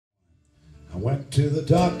Went to the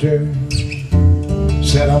doctor,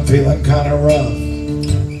 said I'm feeling kind of rough.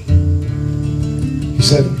 He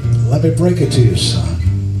said, let me break it to you, son.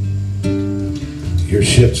 Your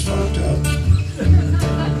shit's fucked up.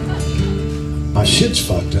 My shit's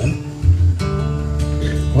fucked up?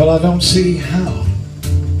 Well, I don't see how.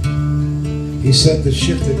 He said the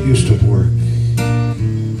shit that used to work,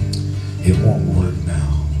 it won't work now.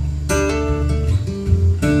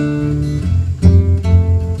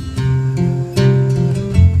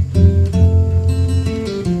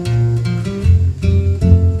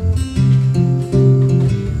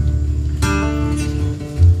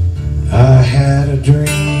 I had a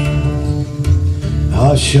dream,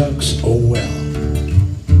 ah shucks, oh well.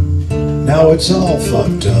 Now it's all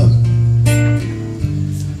fucked up,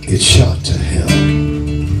 it's shot to hell.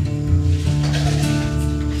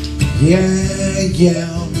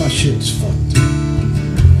 Yeah, my shit's fucked up.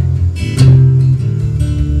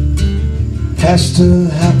 Has to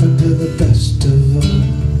happen to the best of us.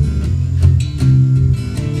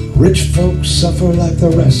 Rich folks suffer like the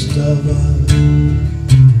rest of us.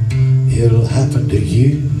 It'll happen to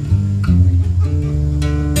you.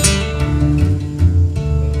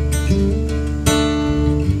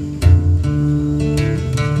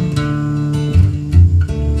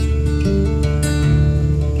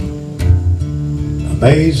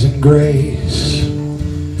 Amazing grace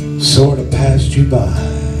sort of passed you by.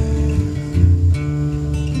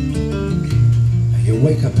 You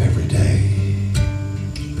wake up every day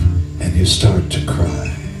and you start to cry.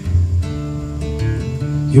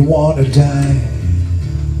 You want to die,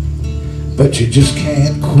 but you just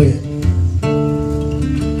can't quit.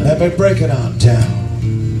 Let me break it on down.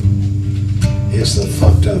 It's the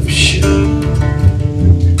fucked up shit.